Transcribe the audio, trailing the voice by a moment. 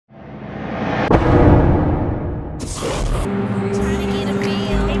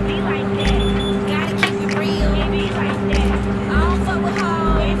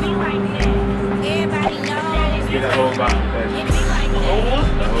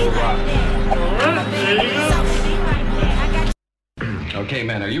Okay,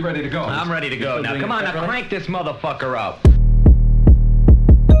 man, are you ready to go? I'm ready to go. Now, come on, now crank this motherfucker up.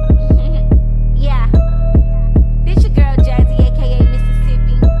 Yeah. This your girl Jazzie, aka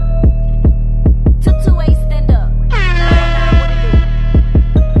Mississippi. 228 stand up.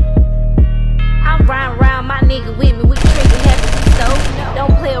 I'm riding around my nigga with me. We trigger happy, so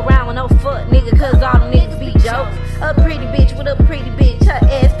don't play around with no fuck nigga, cause all them niggas be jokes. A pretty bitch with a pretty bitch, her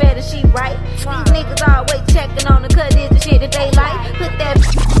ass fat as she right. These niggas always checking on her, cause it's the shit that they like. Put that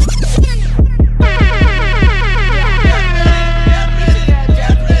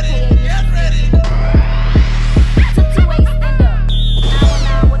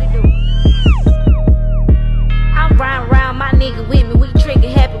nigga with me, we trigger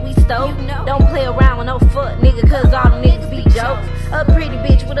happy, we stoked. Don't play around with no fuck nigga, cause all them niggas be jokes. A pretty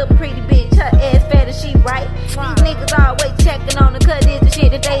bitch with a pretty bitch, her ass fat as she right. These niggas always checking on her, cause it's the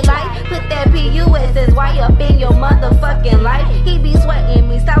shit that they like. Put that P.U.S.S.Y up in your motherfucking life. He be sweating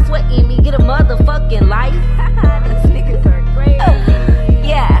me, stop sweating me, get a motherfucking life. These niggas are crazy.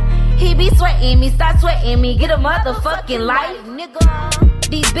 Yeah, he be sweating me, stop sweating me, get a motherfucking life, nigga.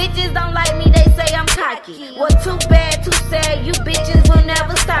 These bitches don't like me, they say I'm cocky. Well, too bad, too sad, you bitches will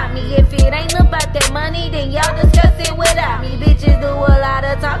never stop me. If it ain't about that money, then y'all discuss it without me. Bitches do a lot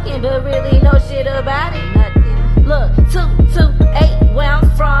of talking, but really know shit about it. Nothing. Look, 228, where I'm